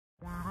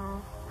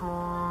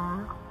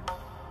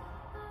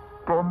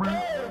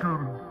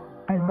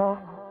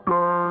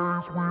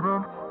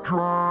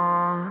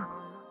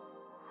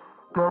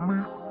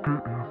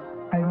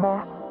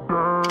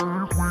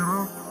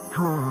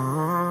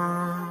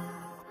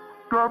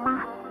got me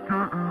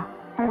getting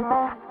through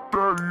my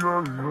days.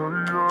 I'm in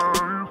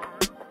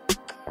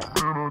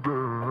a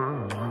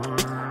daze.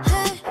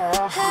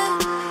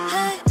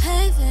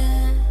 Hey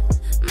there.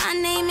 My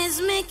name is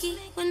Mickey.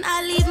 When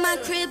I leave my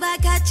crib, I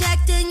got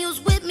Jack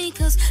Daniels with me,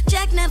 cause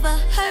Jack never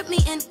hurt me,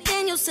 and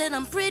Daniel said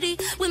I'm pretty.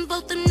 When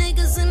both them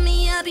niggas and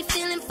me, I be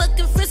feeling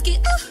fucking frisky.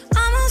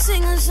 I'm a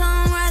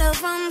singer-songwriter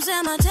from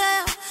San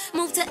Mateo.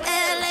 Moved to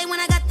LA when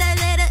I got that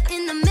letter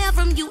in the mail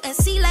from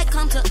USC. Like,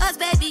 come to us,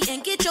 baby,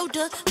 and get your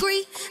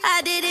degree.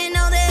 I didn't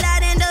know that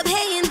I'd end up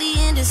hating the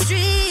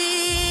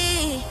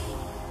industry.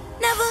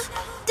 Never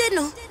did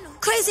no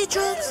crazy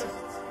drugs,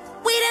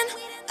 weed and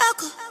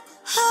alcohol.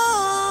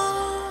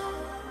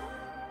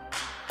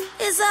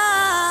 It's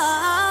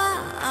all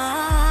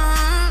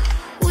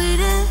weed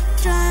and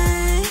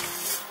drink,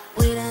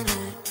 weed and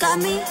drink. Got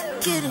me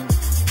getting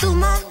through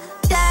my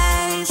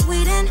days.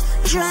 Weed and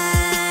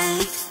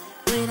drink,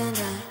 weed and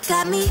drink.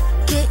 Got me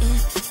getting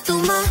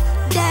through my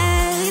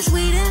days.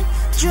 Weed and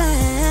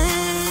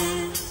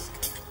drink.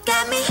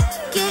 Got me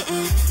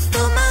getting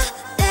through my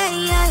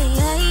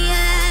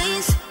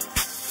days.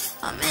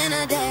 I'm in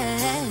a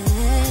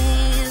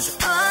daze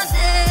all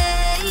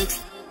day.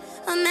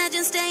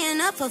 Imagine staying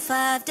up for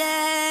 5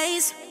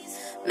 days,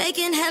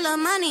 making hella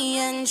money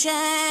and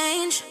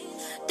change.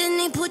 Then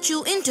they put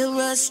you into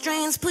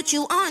restraints, put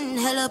you on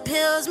hella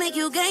pills, make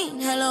you gain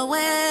hella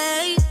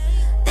weight.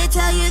 They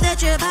tell you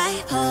that you're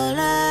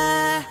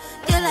bipolar.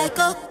 You're like,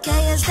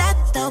 okay, is that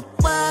the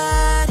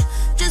word?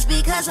 Just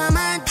because I'm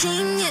a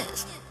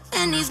genius,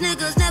 and these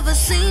niggas never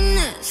seen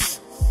this.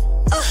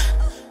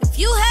 If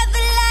you had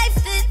the life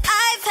that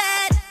I've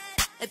had,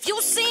 if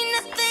you seen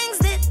the things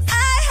that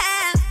I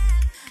have,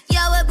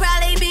 y'all would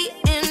probably be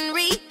in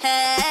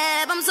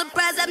rehab. I'm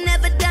surprised I've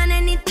never done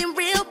anything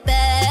real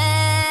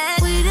bad.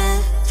 Weed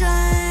and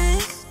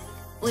drink,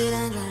 weed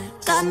and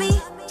drink. Got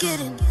me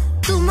getting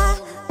through my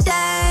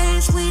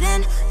days. Weed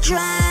and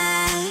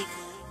drink,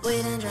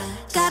 weed and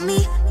drink. Got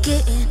me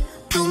getting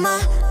through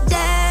my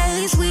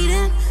days. Weed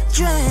and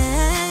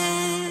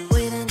drink,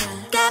 weed and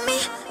drink. Got me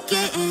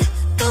getting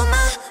through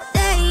my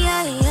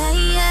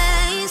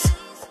days.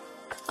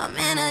 I'm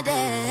in a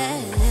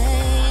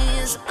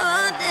daze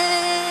all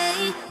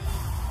day.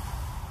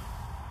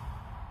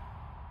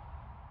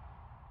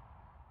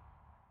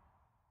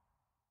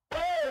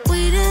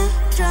 Weed and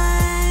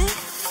drink,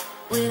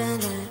 weed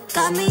and drink.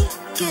 Got me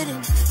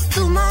getting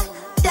through my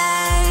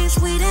days.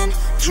 Weed and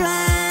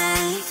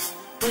drink,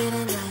 weed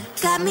and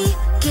drink. Got me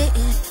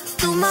getting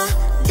through my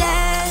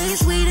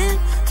days. Weed and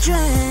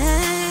drink.